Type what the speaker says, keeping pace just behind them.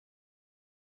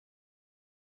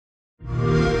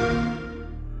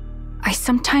I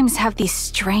sometimes have these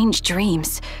strange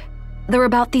dreams. They're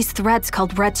about these threads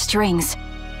called red strings.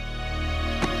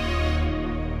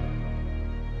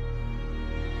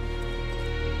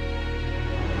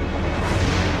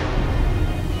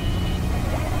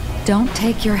 Don't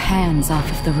take your hands off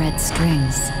of the red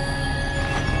strings.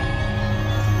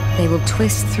 They will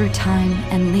twist through time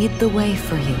and lead the way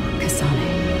for you,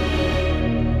 Kasane.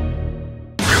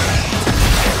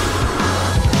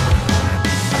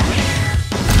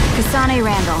 Kasane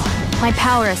Randall. My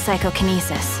power is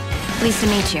psychokinesis. Pleased to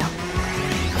meet you.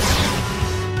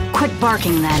 Quit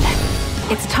barking then.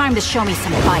 It's time to show me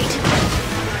some fight.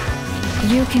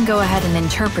 You can go ahead and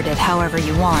interpret it however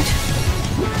you want,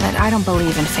 but I don't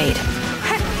believe in fate.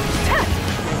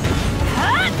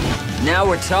 Now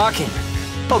we're talking.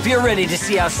 Hope you're ready to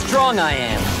see how strong I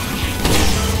am.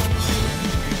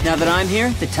 Now that I'm here,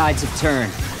 the tides have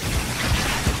turned.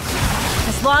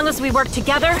 As long as we work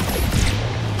together,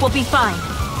 we'll be fine.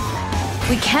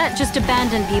 We can't just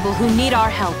abandon people who need our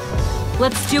help.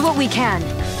 Let's do what we can.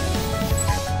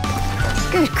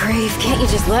 Good grief, can't you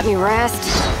just let me rest?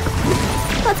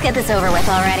 Let's get this over with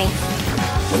already.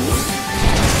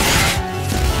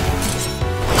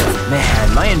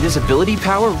 Man, my invisibility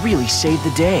power really saved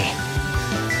the day.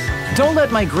 Don't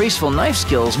let my graceful knife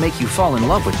skills make you fall in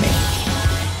love with me.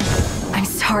 I'm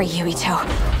sorry, Yuito.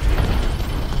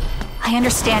 I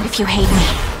understand if you hate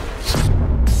me.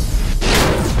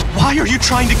 Why are you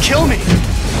trying to kill me?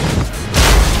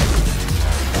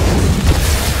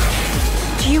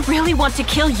 Do you really want to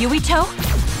kill Yuito?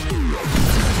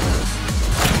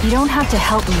 You don't have to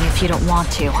help me if you don't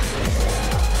want to.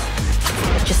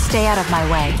 Just stay out of my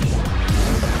way.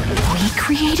 We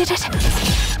created it?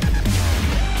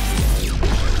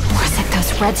 Was it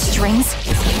those red strings?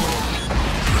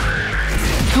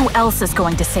 Who else is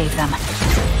going to save them?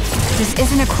 This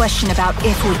isn't a question about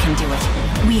if we can do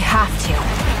it. We have to.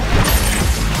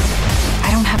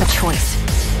 I don't have a choice.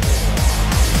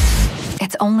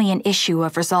 It's only an issue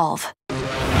of resolve.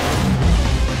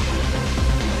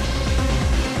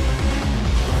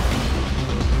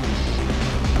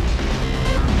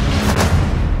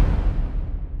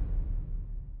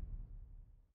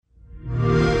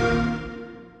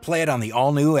 Play it on the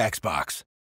all-new Xbox.